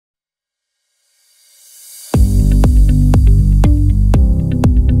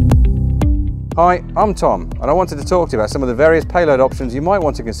Hi, I'm Tom, and I wanted to talk to you about some of the various payload options you might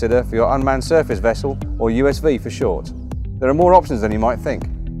want to consider for your unmanned surface vessel, or USV for short. There are more options than you might think.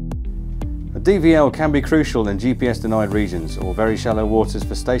 A DVL can be crucial in GPS-denied regions or very shallow waters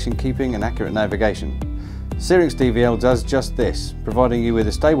for station keeping and accurate navigation. Syrinx DVL does just this, providing you with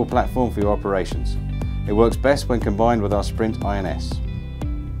a stable platform for your operations. It works best when combined with our Sprint INS.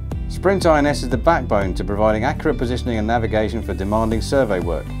 Sprint INS is the backbone to providing accurate positioning and navigation for demanding survey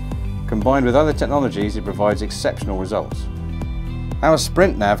work. Combined with other technologies, it provides exceptional results. Our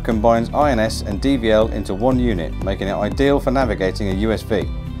Sprint Nav combines INS and DVL into one unit, making it ideal for navigating a USV.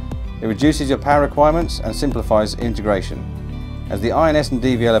 It reduces your power requirements and simplifies integration. As the INS and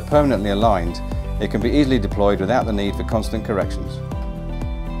DVL are permanently aligned, it can be easily deployed without the need for constant corrections.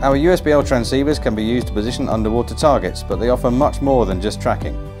 Our USBL transceivers can be used to position underwater targets, but they offer much more than just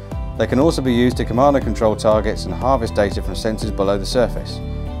tracking. They can also be used to command and control targets and harvest data from sensors below the surface.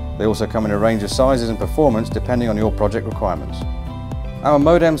 They also come in a range of sizes and performance depending on your project requirements. Our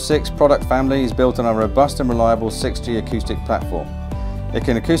Modem 6 product family is built on a robust and reliable 6G acoustic platform. It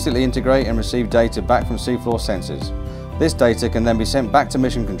can acoustically integrate and receive data back from seafloor sensors. This data can then be sent back to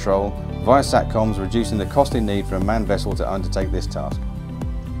mission control via SATCOMs, reducing the costly need for a manned vessel to undertake this task.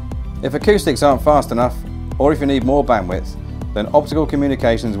 If acoustics aren't fast enough, or if you need more bandwidth, then optical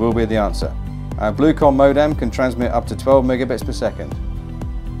communications will be the answer. Our Bluecom modem can transmit up to 12 megabits per second.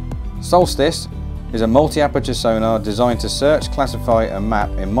 Solstice is a multi-aperture sonar designed to search, classify and map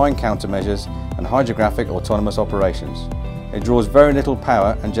in mine countermeasures and hydrographic autonomous operations. It draws very little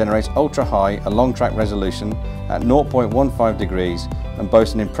power and generates ultra-high along-track resolution at 0.15 degrees and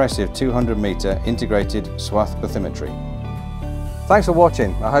boasts an impressive 200-metre integrated swath bathymetry. Thanks for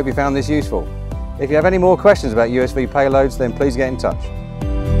watching. I hope you found this useful. If you have any more questions about USV payloads, then please get in touch.